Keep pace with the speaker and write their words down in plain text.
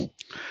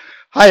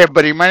Hi,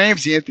 everybody. My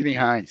name's Anthony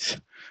Hines.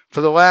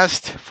 For the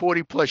last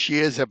 40 plus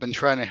years, I've been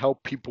trying to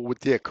help people with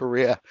their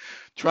career,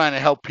 trying to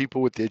help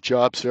people with their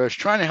job search,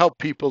 trying to help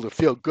people to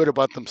feel good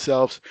about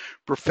themselves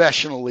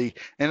professionally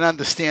and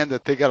understand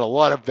that they got a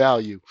lot of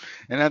value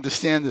and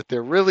understand that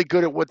they're really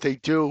good at what they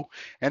do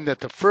and that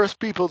the first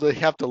people they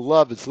have to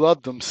love is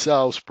love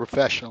themselves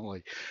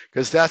professionally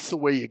because that's the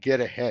way you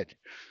get ahead.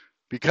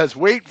 Because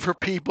waiting for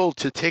people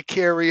to take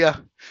care of you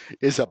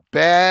is a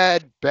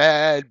bad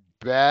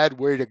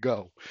way to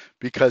go.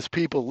 Because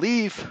people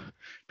leave,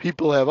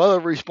 people have other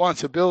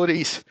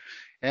responsibilities,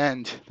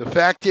 and the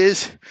fact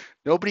is,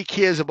 nobody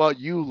cares about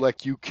you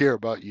like you care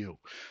about you.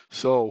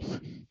 So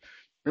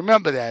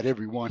remember that,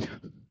 everyone.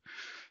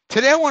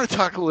 Today, I want to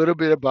talk a little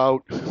bit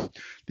about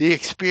the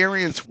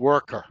experienced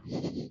worker.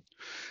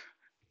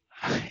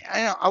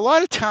 A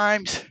lot of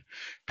times,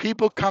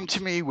 people come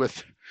to me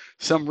with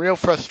some real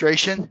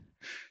frustration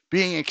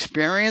being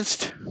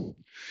experienced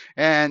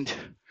and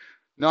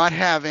not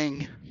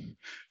having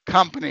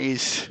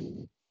companies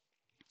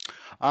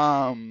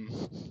um,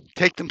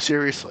 take them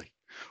seriously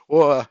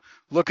or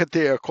look at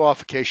their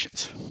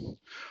qualifications.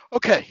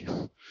 Okay,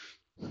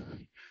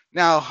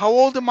 now how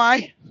old am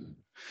I?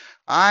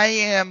 I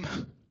am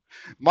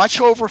much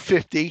over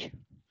 50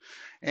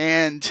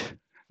 and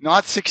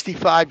not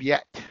 65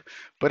 yet,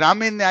 but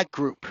I'm in that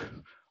group.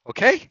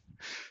 Okay,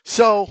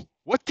 so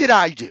what did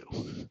I do?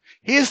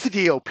 Here's the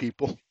deal,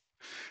 people.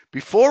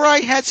 Before I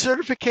had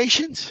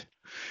certifications,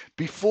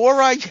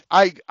 before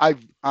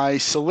I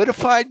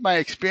solidified my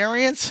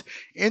experience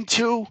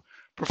into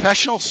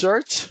professional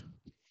certs,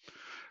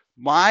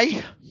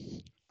 my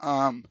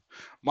um,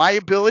 my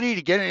ability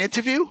to get an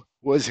interview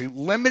was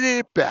limited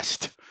at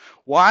best.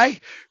 Why?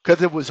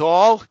 Because it was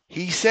all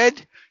he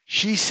said,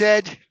 she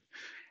said,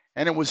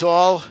 and it was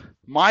all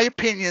my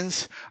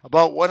opinions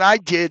about what I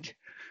did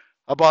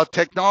about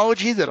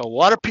technology that a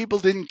lot of people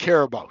didn't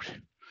care about,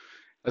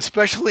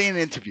 especially in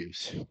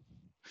interviews.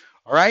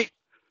 All right?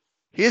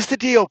 Here's the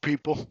deal,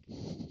 people.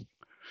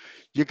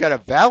 You got to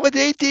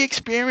validate the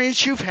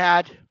experience you've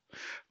had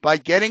by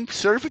getting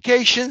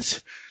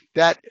certifications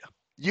that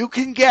you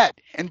can get.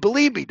 And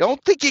believe me,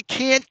 don't think you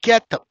can't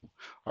get them.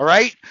 All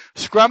right?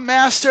 Scrum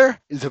Master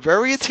is a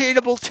very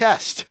attainable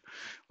test.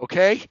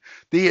 Okay?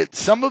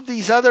 Some of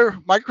these other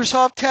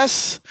Microsoft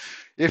tests,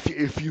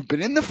 if you've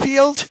been in the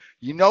field,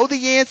 you know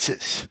the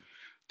answers.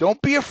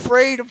 Don't be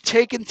afraid of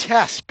taking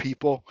tests,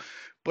 people.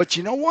 But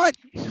you know what?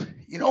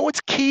 You know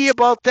what's key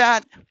about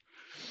that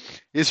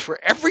is for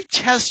every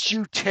test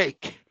you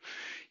take,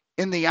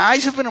 in the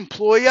eyes of an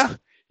employer,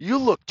 you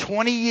look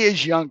 20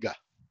 years younger.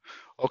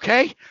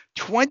 Okay?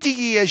 20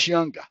 years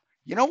younger.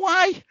 You know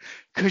why?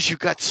 Because you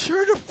got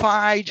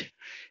certified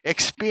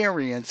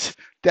experience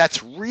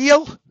that's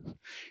real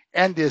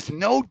and there's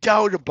no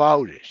doubt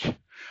about it.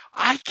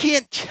 I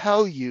can't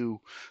tell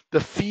you the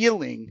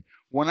feeling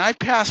when I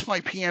passed my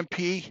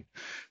PMP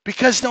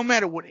because no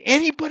matter what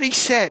anybody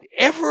said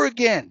ever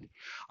again,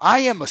 I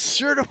am a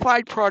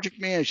certified project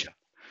manager.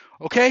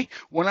 Okay?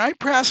 When I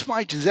pass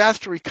my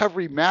disaster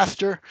recovery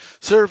master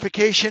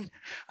certification,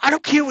 I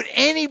don't care what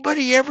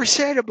anybody ever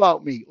said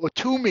about me or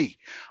to me.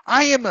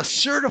 I am a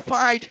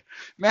certified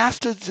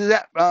master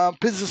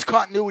business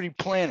continuity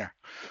planner.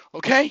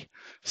 Okay?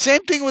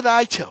 Same thing with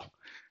ITIL.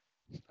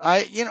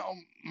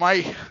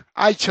 My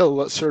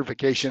ITIL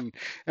certification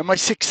and my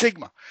Six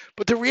Sigma.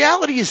 But the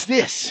reality is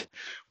this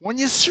when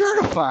you're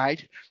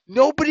certified,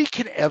 nobody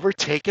can ever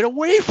take it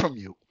away from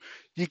you.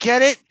 You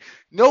get it?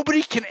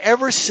 Nobody can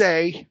ever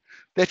say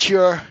that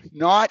you're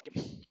not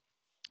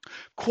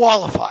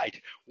qualified.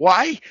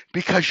 Why?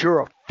 Because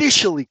you're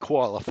officially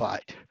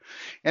qualified.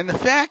 And the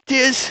fact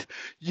is,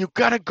 you've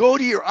got to go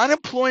to your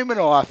unemployment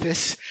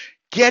office,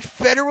 get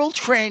federal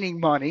training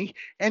money,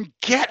 and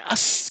get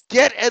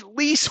at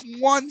least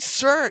one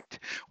cert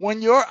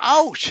when you're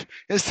out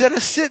instead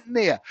of sitting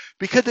there.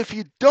 Because if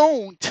you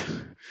don't,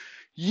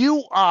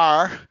 you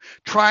are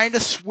trying to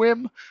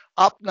swim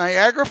up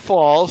Niagara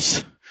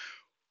Falls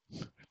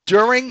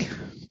during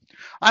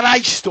an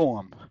ice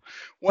storm.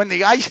 When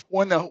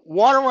the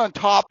water on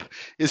top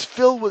is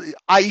filled with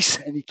ice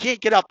and you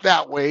can't get up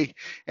that way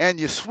and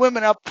you're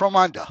swimming up from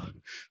under.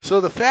 So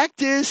the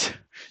fact is,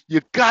 you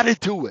got to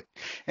do it.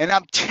 And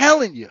I'm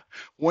telling you,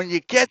 when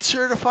you get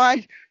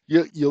certified,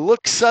 you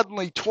look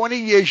suddenly 20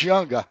 years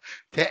younger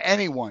to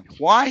anyone.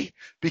 Why?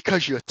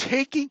 Because you're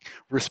taking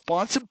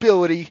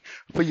responsibility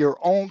for your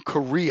own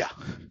career.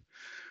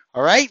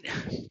 All right?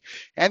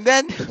 And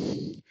then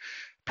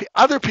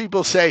other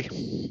people say,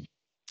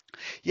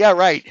 yeah,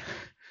 right.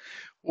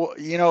 Well,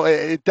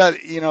 it does,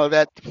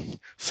 that,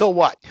 so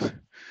what?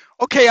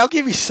 Okay, I'll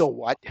give you so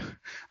what.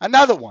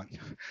 Another one,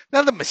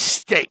 another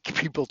mistake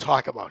people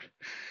talk about.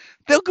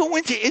 They'll go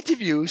into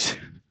interviews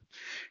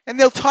and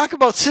they'll talk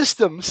about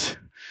systems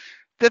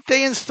that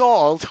they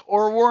installed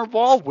or were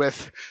involved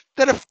with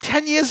that are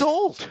 10 years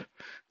old,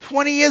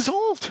 20 years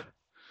old.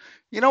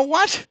 You know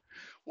what?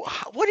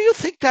 What do you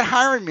think that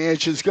hiring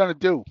manager is going to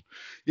do?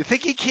 You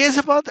think he cares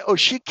about that or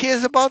she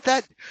cares about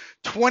that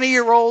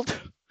 20-year-old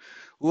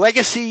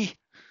legacy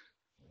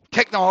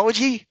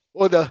technology?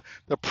 or the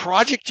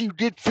project you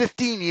did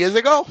 15 years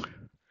ago?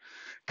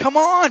 Come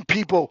on,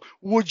 people.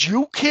 Would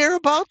you care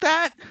about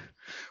that?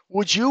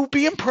 Would you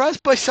be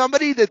impressed by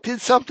somebody that did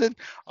something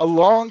a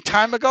long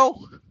time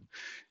ago?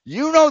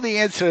 You know the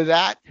answer to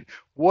that.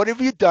 What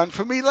have you done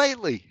for me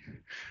lately?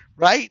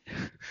 Right?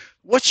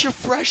 What's your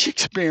fresh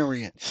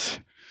experience?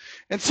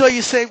 And so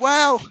you say,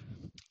 well,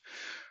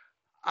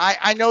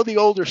 I know the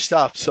older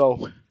stuff,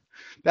 so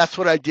that's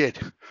what I did.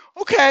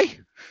 Okay,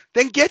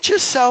 then get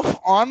yourself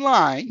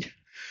online.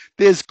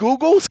 There's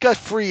Google's got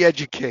free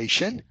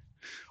education.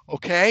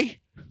 Okay,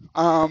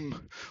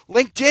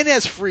 LinkedIn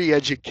has free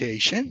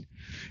education.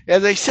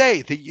 As I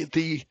say,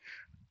 the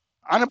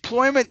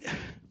unemployment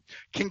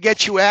can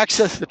get you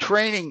access to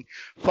training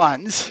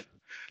funds.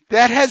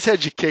 That has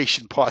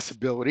education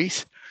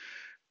possibilities.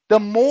 The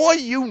more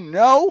you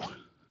know,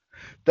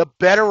 the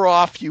better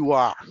off you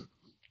are.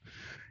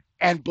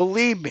 And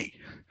believe me,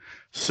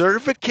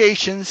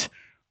 certifications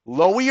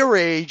lower your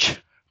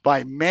age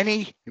by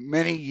many,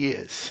 many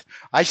years.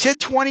 I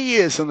said 20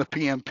 years on the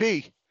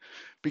PMP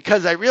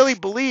because I really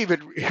believe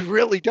it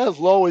really does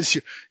lowers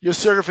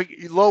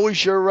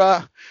lowers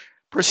your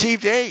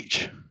perceived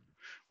age,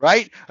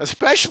 right?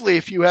 Especially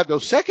if you have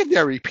those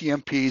secondary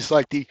PMPs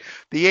like the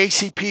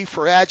ACP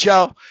for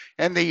Agile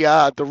and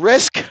the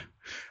risk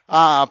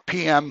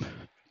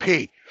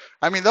PMP.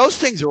 I mean, those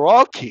things are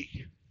all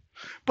key.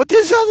 But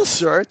there's other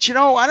certs.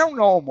 I don't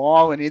know them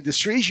all in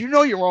industries. You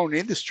know your own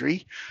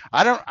industry.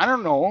 I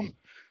don't know them.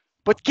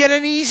 But get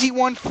an easy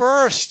one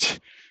first.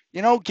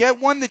 Get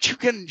one that you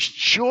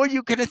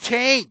can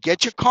attain.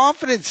 Get your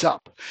confidence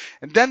up.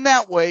 And then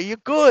that way you're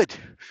good.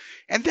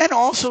 And then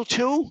also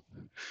too,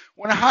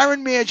 when a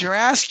hiring manager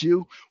asks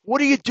you,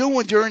 what are you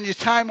doing during your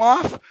time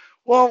off?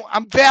 Well,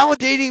 I'm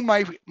validating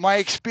my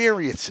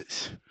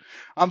experiences.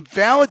 I'm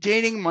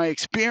validating my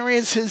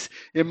experiences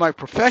in my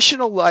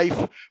professional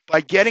life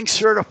by getting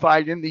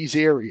certified in these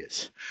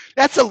areas.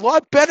 That's a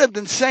lot better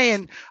than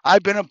saying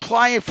I've been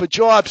applying for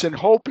jobs and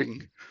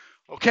hoping.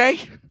 Okay?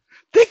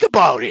 Think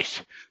about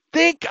it.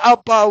 Think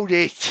about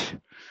it.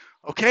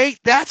 Okay?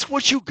 That's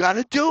what you got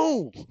to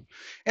do.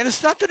 And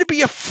it's nothing to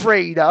be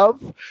afraid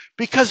of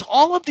because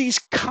all of these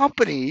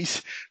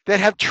companies that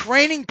have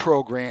training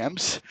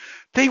programs,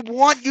 they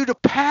want you to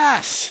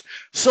pass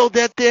so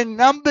that their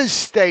numbers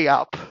stay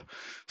up,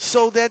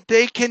 so that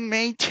they can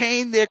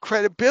maintain their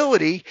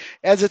credibility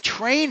as a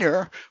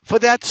trainer for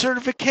that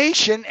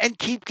certification and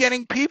keep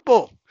getting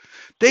people.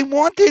 They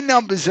want their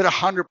numbers at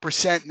 100%,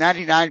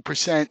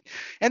 99%,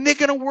 and they're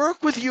going to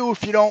work with you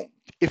if you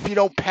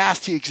don't pass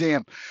the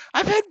exam.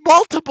 I've had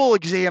multiple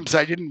exams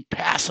I didn't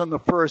pass on the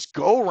first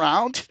go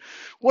round.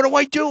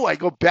 What do? I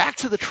go back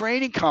to the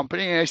training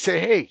company and I say,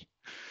 hey,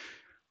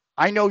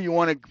 I know you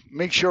want to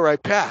make sure I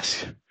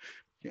pass.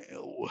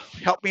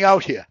 Help me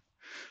out here.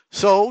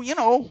 So,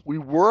 we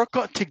work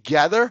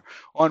together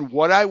on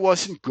what I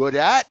wasn't good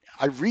at.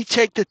 I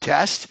retake the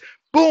test.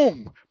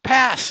 Boom,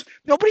 pass.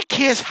 Nobody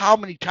cares how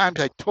many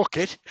times I took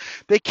it.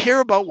 They care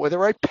about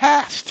whether I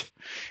passed.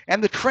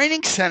 And the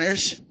training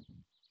centers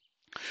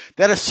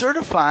that are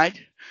certified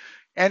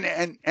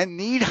and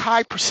need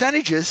high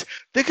percentages,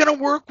 they're going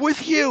to work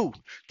with you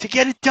to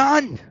get it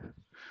done.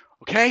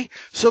 Okay?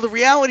 So the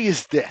reality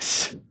is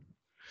this.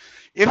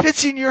 If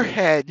it's in your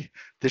head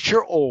that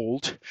you're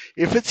old,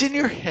 if it's in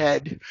your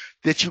head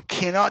that you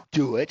cannot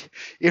do it,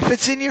 if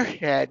it's in your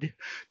head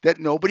that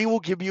nobody will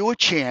give you a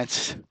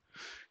chance,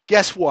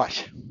 guess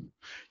what?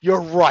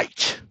 You're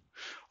right.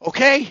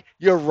 Okay?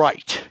 You're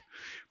right.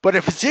 But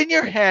if it's in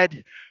your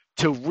head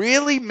to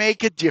really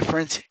make a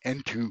difference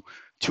and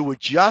to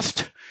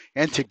adjust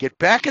and to get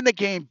back in the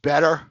game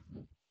better,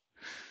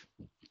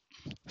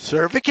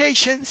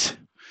 certifications,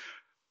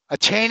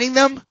 attaining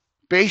them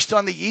based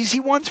on the easy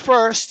ones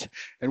first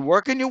and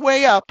working your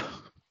way up,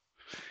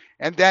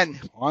 and then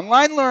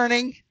online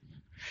learning,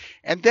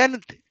 and then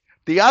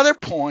the other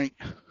point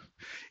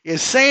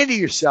is saying to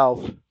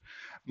yourself,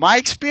 my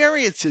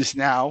experiences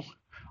now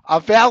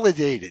are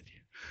validated.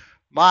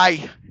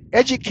 My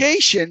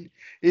education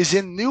is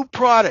in new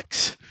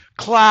products,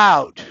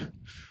 cloud,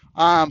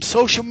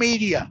 social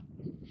media.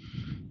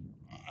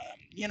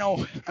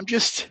 I'm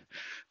just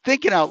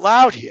thinking out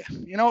loud here.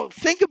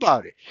 Think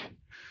about it.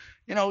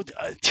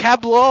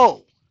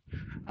 Tableau,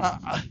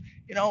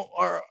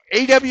 or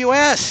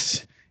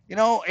AWS,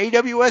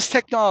 AWS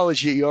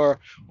technology or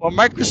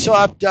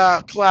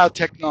Microsoft cloud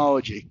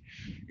technology.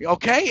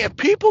 Okay, if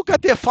people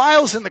got their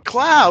files in the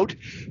cloud,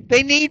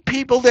 they need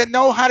people that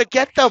know how to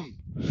get them.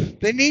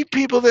 They need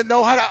people that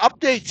know how to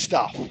update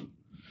stuff.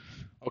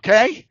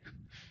 Okay?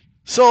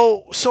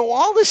 So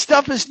all this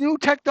stuff is new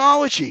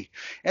technology.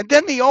 And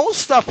then the old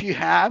stuff you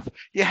have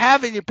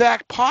in your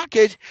back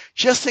pocket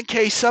just in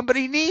case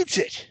somebody needs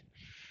it.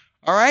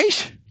 All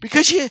right?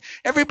 Because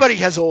everybody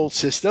has old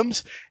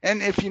systems,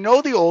 and if you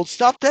know the old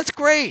stuff, that's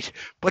great.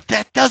 But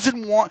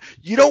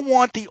you don't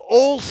want the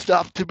old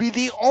stuff to be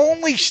the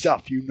only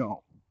stuff you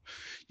know.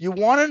 You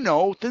want to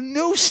know the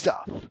new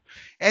stuff.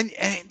 And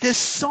there's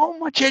so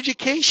much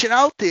education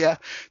out there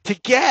to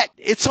get.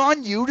 It's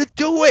on you to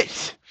do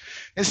it.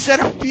 Instead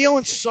of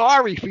feeling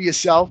sorry for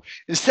yourself,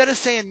 instead of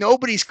saying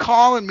nobody's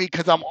calling me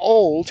because I'm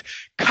old,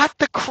 cut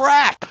the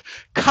crap.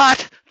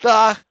 Cut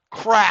the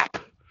crap.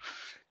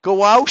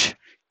 Go out,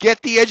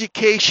 get the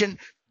education,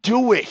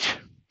 do it,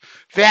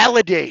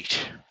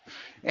 validate,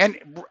 and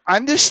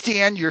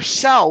understand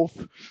yourself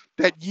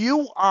that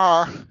you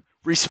are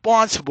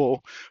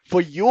responsible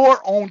for your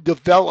own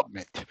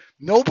development,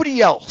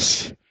 nobody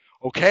else.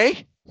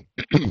 Okay?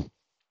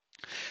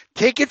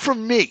 Take it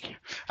from me.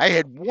 I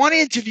had one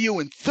interview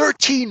in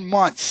 13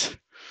 months.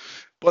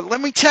 But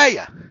let me tell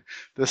you,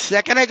 the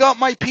second I got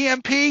my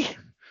PMP,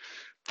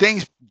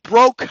 things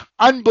broke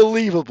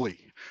unbelievably.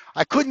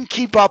 I couldn't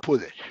keep up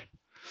with it.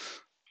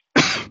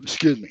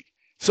 Excuse me.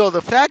 So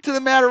the fact of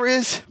the matter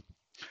is,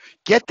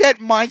 get that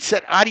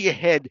mindset out of your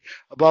head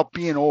about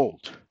being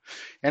old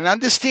and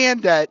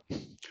understand that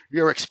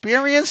you're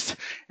experienced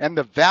and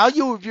the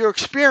value of your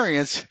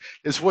experience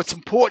is what's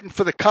important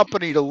for the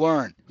company to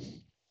learn.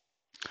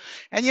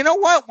 And you know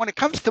what? When it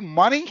comes to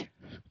money,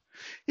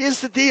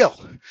 here's the deal.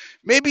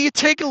 Maybe you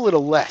take a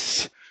little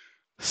less.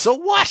 So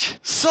what?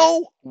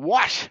 So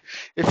what?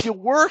 If you're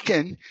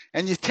working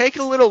and you take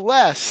a little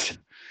less,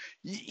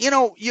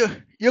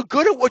 you're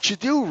good at what you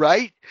do,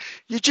 right?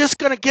 You're just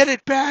going to get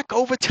it back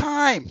over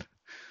time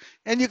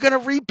and you're going to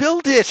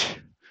rebuild it,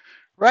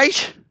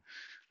 right?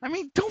 I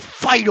mean, don't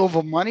fight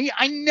over money.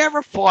 I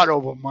never fought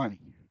over money.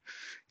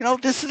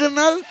 This is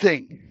another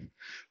thing.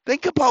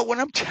 Think about what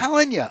I'm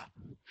telling you,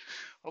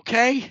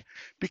 okay?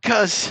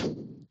 Because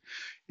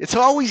it's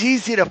always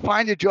easy to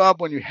find a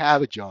job when you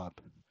have a job.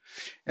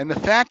 And the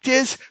fact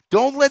is,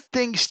 don't let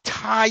things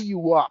tie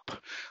you up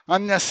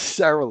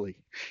unnecessarily.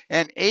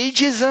 And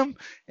ageism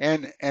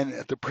and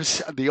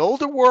the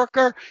older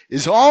worker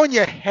is all in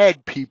your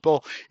head,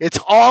 people. It's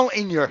all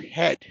in your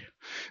head.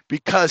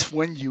 Because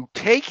when you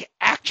take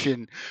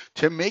action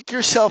to make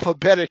yourself a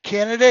better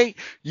candidate,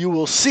 you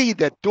will see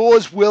that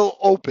doors will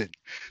open.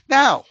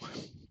 Now,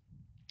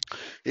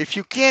 if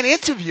you can't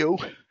interview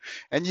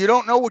and you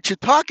don't know what you're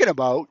talking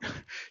about,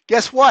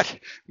 guess what?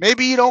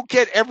 Maybe you don't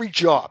get every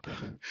job.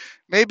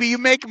 Maybe you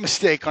make a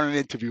mistake on an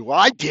interview. Well,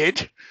 I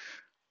did.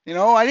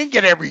 I didn't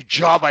get every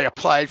job I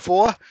applied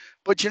for.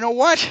 But you know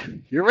what?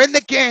 You're in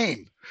the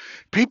game.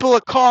 People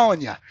are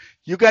calling you.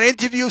 You got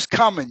interviews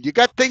coming. You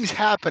got things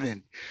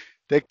happening.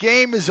 The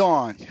game is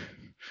on.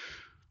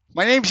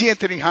 My name's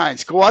Anthony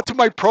Hines. Go out to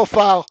my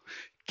profile,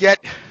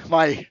 get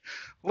my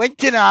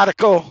LinkedIn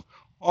article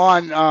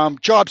on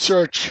job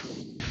search.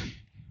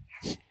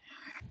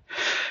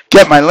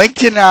 Get my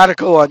LinkedIn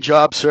article on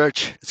job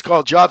search. It's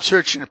called Job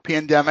Search in a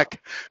Pandemic.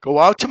 Go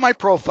out to my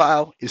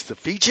profile. It's the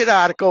featured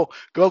article.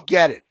 Go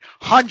get it.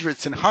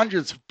 Hundreds and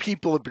hundreds of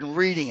people have been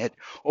reading it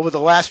over the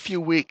last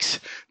few weeks.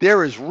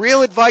 There is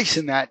real advice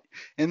in that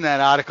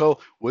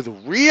article with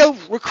real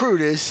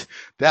recruiters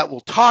that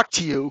will talk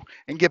to you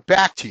and get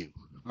back to you.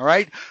 All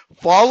right?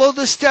 Follow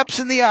the steps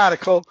in the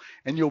article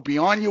and you'll be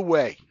on your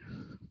way.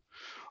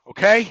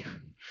 Okay?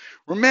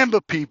 Remember,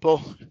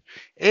 people,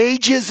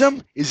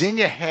 ageism is in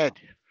your head.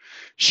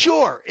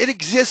 Sure, it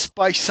exists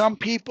by some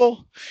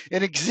people.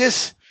 It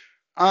exists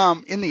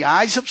in the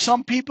eyes of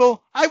some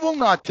people. I will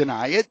not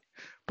deny it.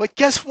 But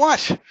guess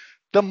what?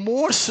 The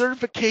more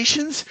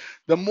certifications,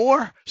 the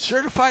more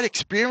certified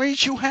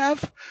experience you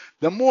have,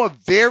 the more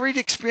varied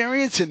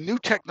experience in new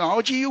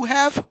technology you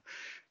have,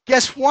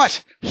 guess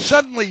what?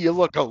 Suddenly you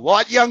look a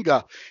lot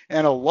younger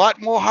and a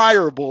lot more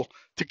hireable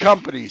to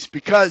companies.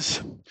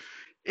 Because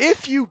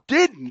if you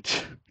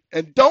didn't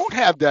and don't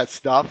have that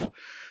stuff,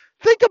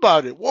 think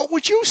about it. What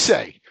would you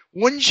say?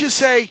 Wouldn't you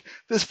say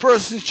this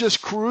person's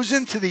just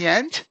cruising to the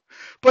end?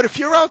 But if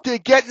you're out there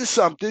getting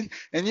something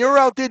and you're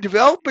out there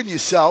developing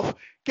yourself,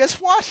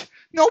 guess what?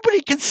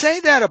 Nobody can say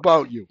that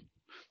about you.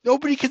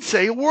 Nobody can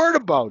say a word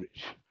about it.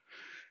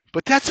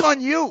 But that's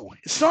on you.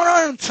 It's not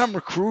on some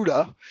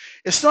recruiter.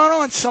 It's not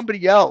on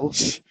somebody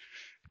else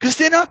because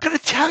they're not going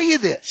to tell you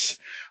this.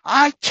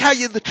 I tell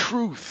you the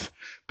truth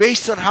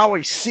based on how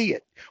I see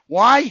it.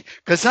 Why?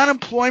 Because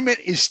unemployment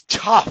is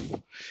tough.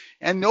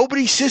 And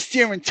nobody sits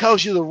there and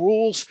tells you the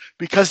rules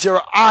because there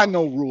are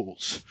no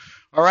rules.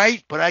 All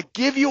right? But I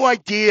give you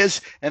ideas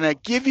and I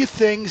give you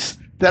things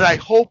that I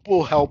hope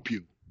will help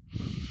you.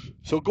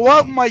 So go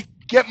out and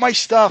get my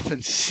stuff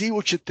and see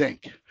what you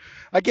think.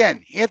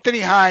 Again, Anthony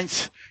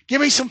Hines,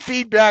 give me some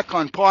feedback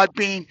on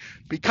Podbean.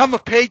 Become a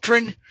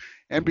patron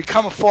and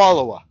become a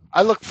follower.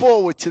 I look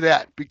forward to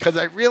that because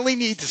I really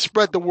need to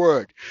spread the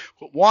word.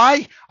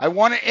 Why? I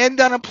want to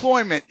end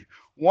unemployment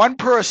one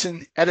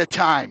person at a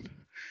time.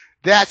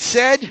 That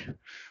said,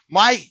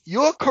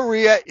 your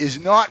career is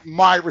not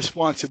my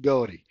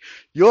responsibility.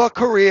 Your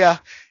career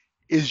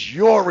is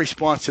your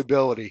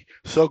responsibility.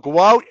 So go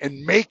out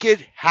and make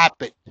it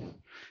happen.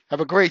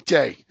 Have a great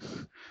day.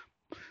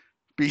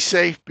 Be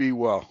safe, be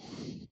well.